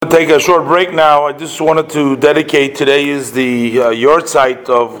Take a short break now. I just wanted to dedicate, today is the yortzeit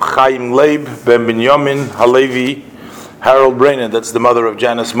of Chaim Leib ben Binyamin Halevi Harold Brainen. That's the mother of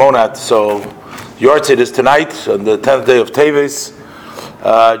Janice Monat. So yortzeit is tonight on the 10th day of Teves.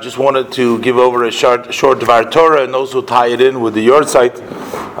 Just wanted to give over a short Dvar Torah and also tie it in with the yortzeit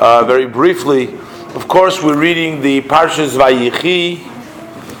very briefly. Of course, we're reading the Parshas Vayichi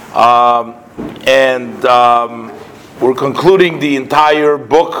and we're concluding the entire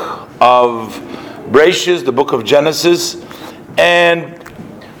book of Bereshis, the book of Genesis, and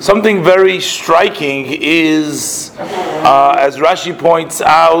something very striking is, as Rashi points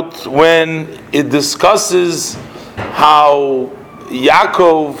out, when it discusses how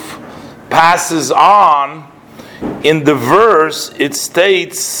Yaakov passes on, in the verse it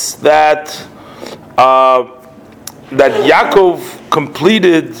states that Yaakov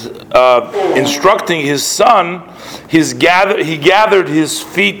completed instructing his son. He gathered his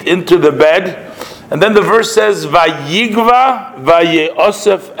feet into the bed, and then the verse says, "Vayigva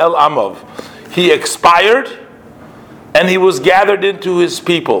vayeosef el amov." He expired, and he was gathered into his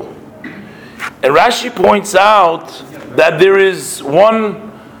people. And Rashi points out that there is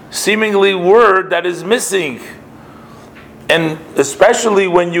one seemingly word that is missing, and especially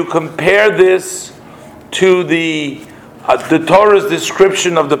when you compare this to the Torah's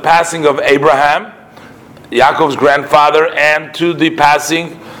description of the passing of Abraham, Yaakov's grandfather, and to the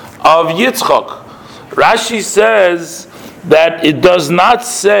passing of Yitzchak. Rashi says that it does not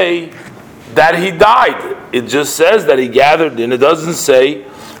say that he died. It just says that he gathered, and it doesn't say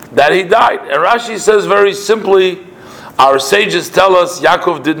that he died. And Rashi says very simply, our sages tell us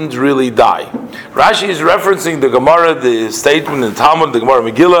Yaakov didn't really die. Rashi is referencing the Gemara, the statement in Talmud, the Gemara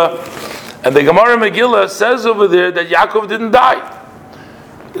Megillah, and the Gemara Megillah says over there that Yaakov didn't die.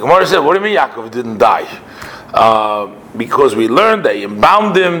 The Gemara said, what do you mean Yaakov didn't die? Because we learned they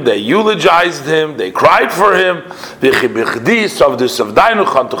embalmed him, they eulogized him, they cried for him. The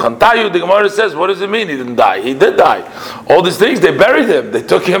Gemara says, what does it mean he didn't die? He did die. All these things, they buried him. They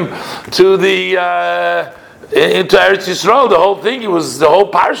took him to into Eretz Yisrael. The whole thing, the whole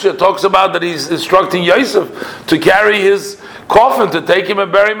parsha talks about that he's instructing Yosef to carry his coffin, to take him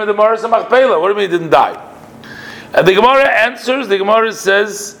and bury him in the Maras Machpelah. What do you mean he didn't die? And the Gemara answers, the Gemara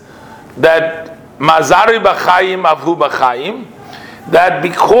says that Mazari b'chaim avhu b'chaim, that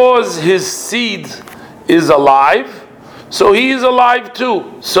because his seed is alive, so he is alive too.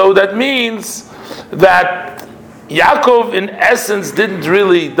 So that means that Yaakov in essence didn't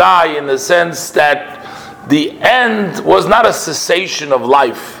really die, in the sense that the end was not a cessation of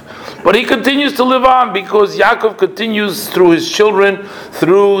life, but he continues to live on, because Yaakov continues through his children,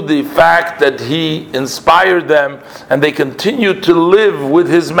 through the fact that he inspired them and they continue to live with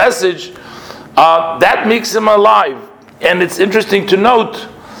his message. That makes him alive. And it's interesting to note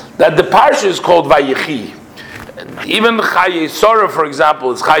that the parsha is called Vayichi. Even Chayei Sarah, for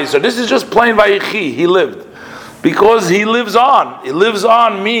example, is Chayei Sarah. This is just plain Vayichi. He lived. Because he lives on. He lives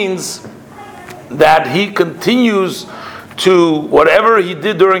on means that he continues to, whatever he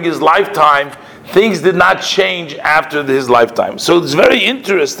did during his lifetime, things did not change after his lifetime. So it's very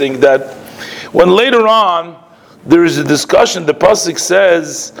interesting that when later on there is a discussion, the pasuk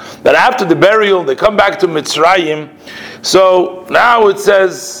says that after the burial they come back to Mitzrayim. So now it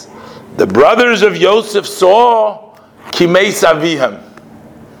says the brothers of Yosef saw Kimei Savihem.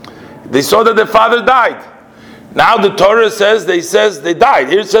 They saw that their father died. Now the Torah says they died.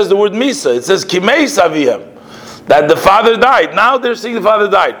 Here it says the word Misa. It says Kimei Savihem, that the father died. Now they're saying the father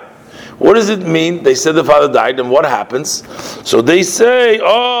died. What does it mean? They said the father died, and what happens? So they say,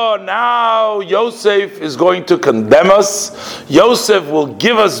 oh, now Yosef is going to condemn us. Yosef will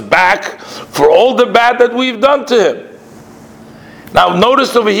give us back for all the bad that we've done to him. Now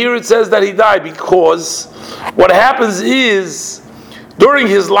notice over here it says that he died, because what happens is, during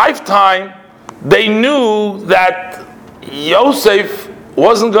his lifetime, they knew that Yosef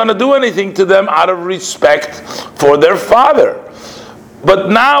wasn't going to do anything to them out of respect for their father. But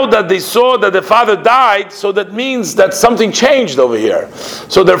now that they saw that the father died, so that means that something changed over here.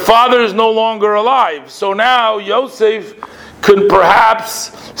 So their father is no longer alive. So now Yosef could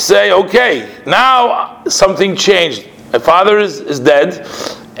perhaps say, okay, now something changed. My father is dead,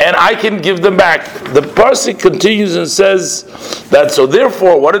 and I can give them back. The pasuk continues and says that, so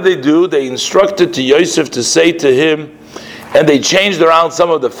therefore, what did they do? They instructed to Yosef to say to him, and they changed around some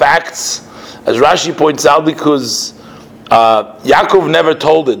of the facts, as Rashi points out, because Yaakov never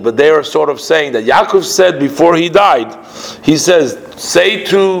told it, but they are sort of saying that Yaakov said before he died, he says, say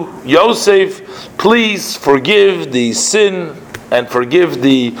to Yosef, please forgive the sin and forgive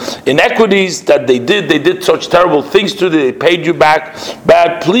the inequities that they did. They did such terrible things to you. They paid you back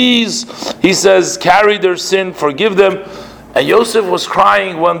bad. Please, he says, carry their sin, forgive them. And Yosef was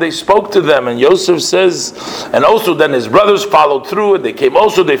crying when they spoke to them. And Yosef says, and also then his brothers followed through, and they came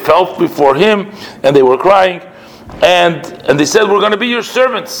also, they fell before him, and they were crying. And they said, we're going to be your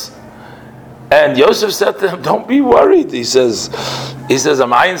servants. And Yosef said to them, don't be worried. He says,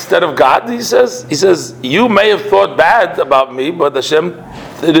 am I instead of God? He says, you may have thought bad about me, but Hashem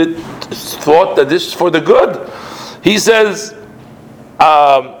thought that this is for the good. He says,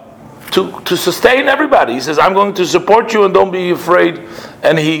 to sustain everybody. He says, I'm going to support you and don't be afraid.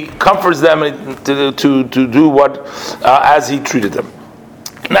 And he comforts them to do what, as he treated them.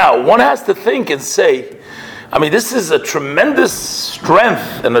 Now, one has to think and say, I mean, this is a tremendous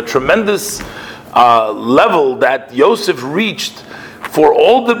strength and a tremendous level that Yosef reached for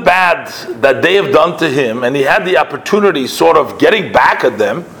all the bad that they have done to him, and he had the opportunity sort of getting back at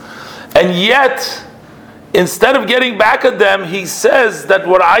them, and yet, instead of getting back at them, he says that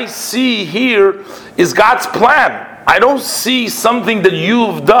what I see here is God's plan. I don't see something that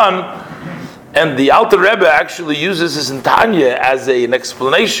you've done. And the Alter Rebbe actually uses this in Tanya as an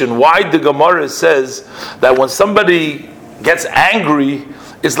explanation why the Gemara says that when somebody gets angry,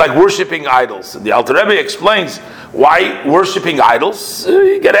 it's like worshiping idols. And the Alter Rebbe explains why worshiping idols,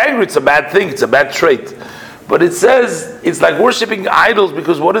 you get angry, it's a bad thing, it's a bad trait. But it says it's like worshiping idols,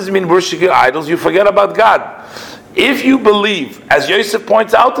 because what does it mean worshiping idols? You forget about God. If you believe, as Yosef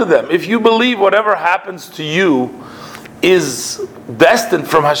points out to them, if you believe whatever happens to you is destined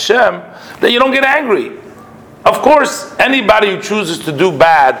from Hashem, then you don't get angry. Of course, anybody who chooses to do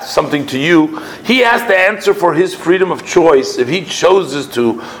bad, something to you, he has to answer for his freedom of choice. If he chooses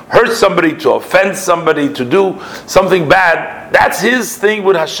to hurt somebody, to offend somebody, to do something bad, that's his thing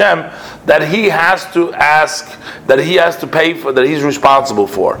with Hashem that he has to ask, that he has to pay for, that he's responsible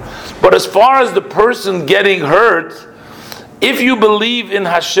for. But as far as the person getting hurt, if you believe in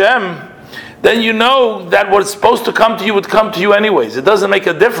Hashem, then you know that what's supposed to come to you would come to you anyways. It doesn't make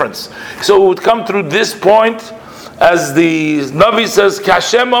a difference. So it would come through this point, as the Navi says,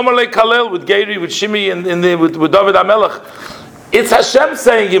 Hashem Omer Kalel, with Geiri, with Shimi, and with David HaMelech. It's Hashem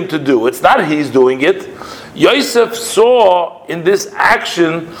saying him to do. It's not he's doing it. Yosef saw in this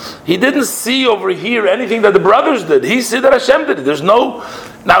action, he didn't see over here anything that the brothers did. He said that Hashem did it. There's no...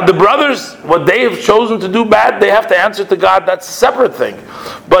 Now the brothers, what they have chosen to do bad, they have to answer to God. That's a separate thing.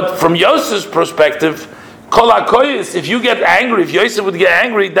 But from Yosef's perspective, Kol HaKoyis, if you get angry, if Yosef would get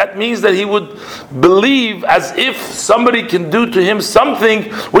angry, that means that he would believe as if somebody can do to him something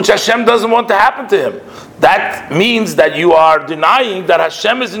which Hashem doesn't want to happen to him. That means that you are denying that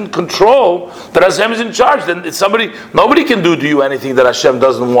Hashem is in control, that Hashem is in charge. Then it's nobody can do to you anything that Hashem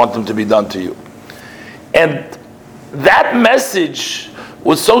doesn't want them to be done to you. And that message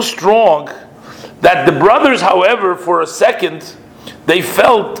was so strong that the brothers, however, for a second, they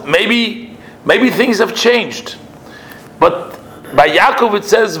felt maybe things have changed. But by Yaakov it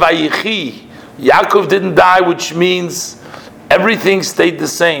says Vayichi. Yaakov didn't die, which means everything stayed the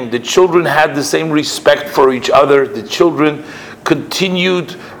same. The children had the same respect for each other. The children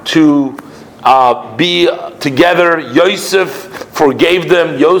continued to be together. Yosef forgave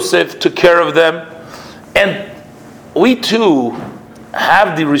them. Yosef took care of them. And we too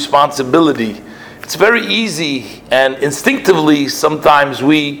have the responsibility. It's very easy, and instinctively sometimes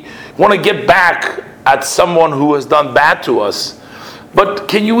we want to get back at someone who has done bad to us. But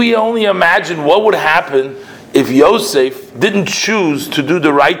can we only imagine what would happen if Yosef didn't choose to do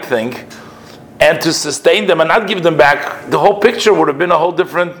the right thing and to sustain them and not give them back? The whole picture would have been a whole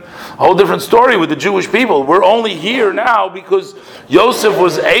different story with the Jewish people. We're only here now because Yosef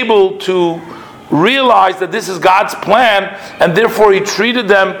was able to realize that this is God's plan, and therefore he treated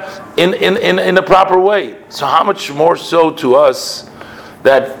them in a proper way. So how much more so to us,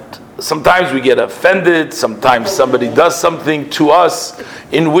 that sometimes we get offended, sometimes somebody does something to us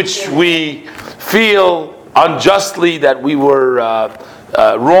in which we feel unjustly that we were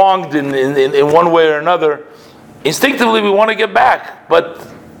wronged in one way or another. Instinctively we want to get back, but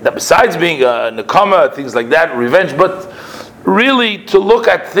besides being a nekama, things like that, revenge, but really to look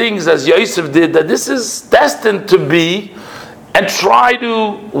at things as Yosef did, that this is destined to be, and try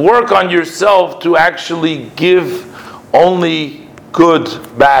to work on yourself to actually give only good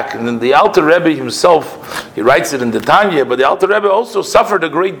back. And then the Alter Rebbe himself, he writes it in the Tanya, but the Alter Rebbe also suffered a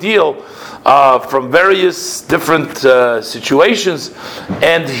great deal from various different situations,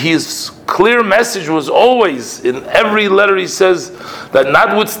 and his clear message was always, in every letter he says, that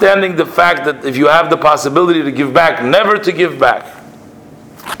notwithstanding the fact that if you have the possibility to give back, never to give back.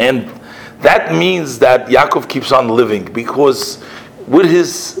 And that means that Yaakov keeps on living, because with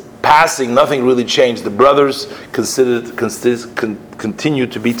his passing, nothing really changed. The brothers continue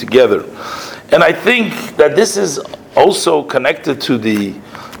to be together. And I think that this is also connected to the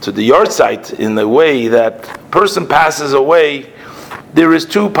yahrzeit in the way that person passes away. There is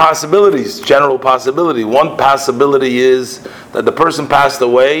two possibilities, general possibility. One possibility is that the person passed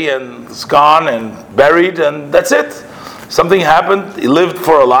away and is gone and buried, and that's it. Something happened, he lived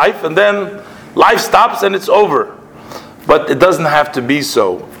for a life, and then life stops and it's over. But it doesn't have to be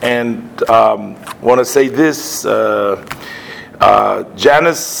so. And I want to say this,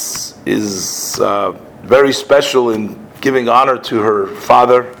 Janice is very special in giving honor to her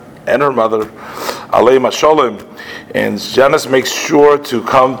father and her mother, Aleim HaSholem. And Janice makes sure to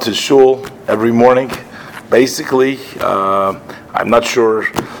come to shul every morning. Basically, I'm not sure,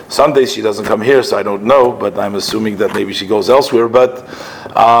 Sundays she doesn't come here, so I don't know, but I'm assuming that maybe she goes elsewhere. But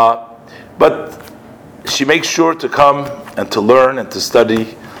she makes sure to come and to learn and to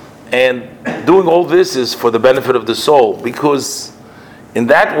study. And doing all this is for the benefit of the soul, because in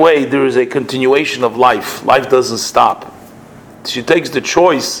that way there is a continuation of life. Life doesn't stop. She takes the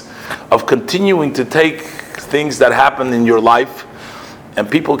choice of continuing to take things that happen in your life, and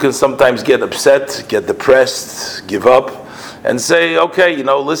people can sometimes get upset, get depressed, give up, and say, okay,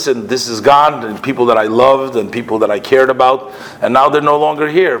 listen, this is gone, and people that I loved and people that I cared about, and now they're no longer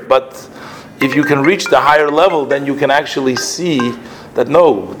here. But if you can reach the higher level, then you can actually see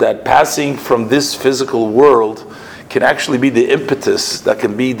that passing from this physical world can actually be the impetus, that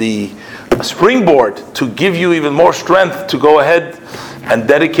can be the springboard to give you even more strength to go ahead and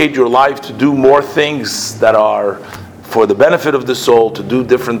dedicate your life to do more things that are for the benefit of the soul, to do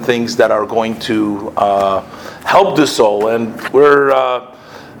different things that are going to help the soul. And we're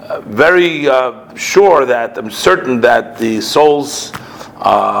very sure that, I'm certain that the souls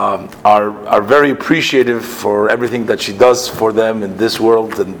are very appreciative for everything that she does for them in this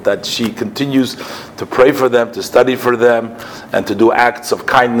world, and that she continues to pray for them, to study for them, and to do acts of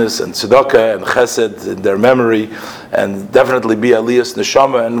kindness and tzedakah and chesed in their memory, and definitely be aliyas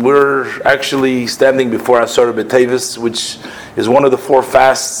neshama. And we're actually standing before Asar B'Tevis, which is one of the 4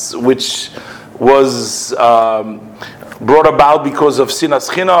 fasts which was brought about because of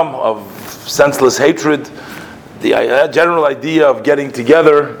sinas chinam, of senseless hatred. The general idea of getting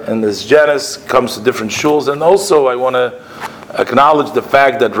together, and this Janice comes to different shuls. And also I want to acknowledge the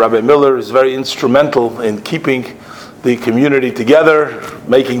fact that Rabbi Miller is very instrumental in keeping the community together,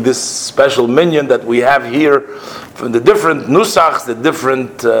 making this special minyan that we have here from the different nusachs, the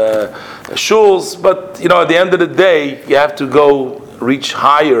different shuls. But at the end of the day, you have to go reach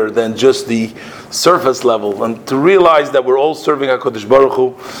higher than just the surface level, and to realize that we're all serving HaKadosh Baruch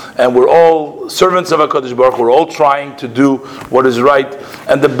Hu, and we're all servants of HaKadosh Baruch Hu. We're all trying to do what is right.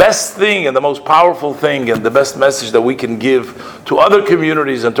 And the best thing and the most powerful thing and the best message that we can give to other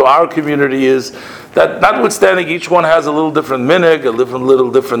communities and to our community is that, notwithstanding each one has a little different minhag, a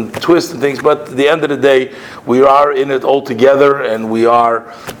little different twist and things, but at the end of the day, we are in it all together, and we are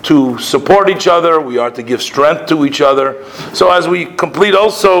to support each other, we are to give strength to each other. So as we complete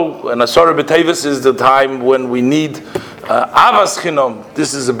also, and Asar B'Tevis is the time when we need Avas Chinom.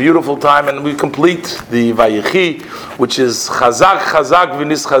 This is a beautiful time, and we complete the Vayechi, which is Chazak, Chazak,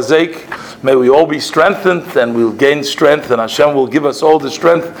 V'nis Chazek. May we all be strengthened, and we'll gain strength, and Hashem will give us all the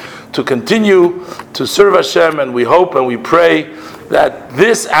strength to continue to serve Hashem. And we hope and we pray that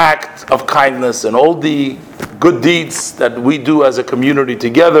this act of kindness and all the good deeds that we do as a community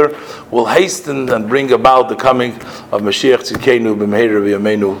together will hasten and bring about the coming of Mashiach Tzidkenu b'meir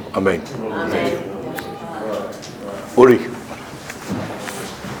v'yameinu. Amen. Uri.